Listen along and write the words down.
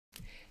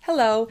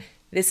Hello,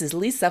 this is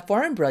Lisa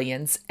for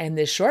Embrilliance, and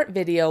this short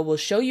video will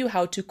show you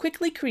how to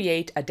quickly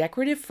create a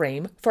decorative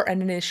frame for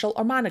an initial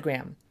or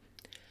monogram.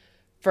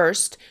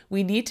 First,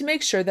 we need to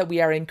make sure that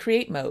we are in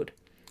Create mode.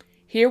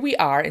 Here we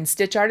are in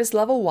StitchArtist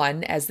Level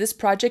 1, as this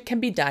project can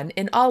be done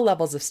in all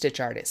levels of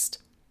StitchArtist.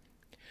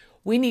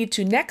 We need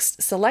to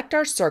next select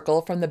our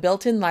circle from the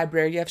built-in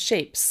library of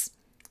shapes.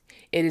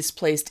 It is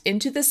placed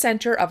into the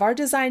center of our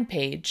design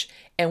page,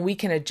 and we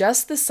can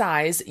adjust the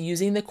size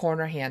using the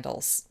corner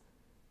handles.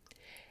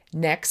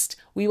 Next,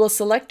 we will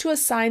select to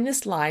assign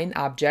this line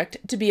object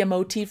to be a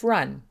motif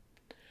run.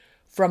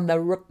 From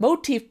the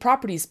Motif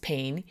Properties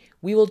pane,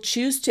 we will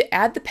choose to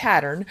add the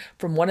pattern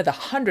from one of the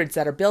hundreds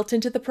that are built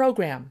into the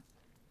program.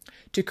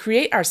 To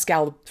create our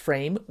scallop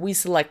frame, we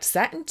select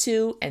Satin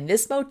 2, and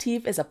this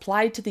motif is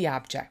applied to the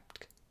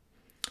object.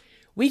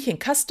 We can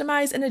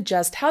customize and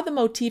adjust how the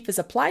motif is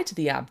applied to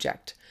the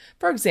object.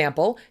 For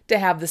example, to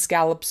have the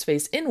scallops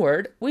face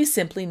inward, we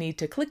simply need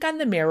to click on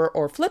the mirror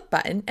or flip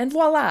button, and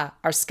voila,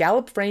 our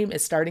scallop frame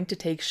is starting to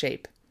take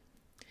shape.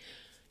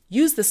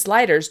 Use the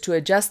sliders to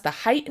adjust the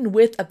height and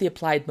width of the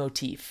applied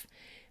motif.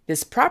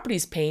 This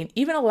Properties pane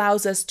even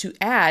allows us to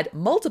add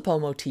multiple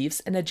motifs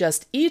and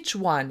adjust each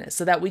one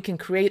so that we can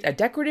create a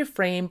decorative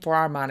frame for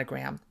our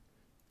monogram.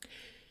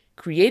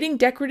 Creating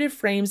decorative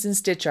frames in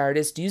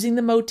StitchArtist using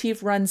the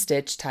Motif Run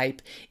Stitch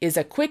type is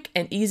a quick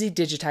and easy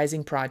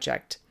digitizing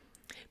project.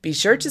 Be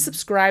sure to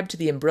subscribe to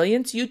the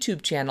Embrilliance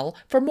YouTube channel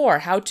for more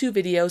how-to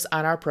videos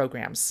on our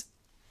programs.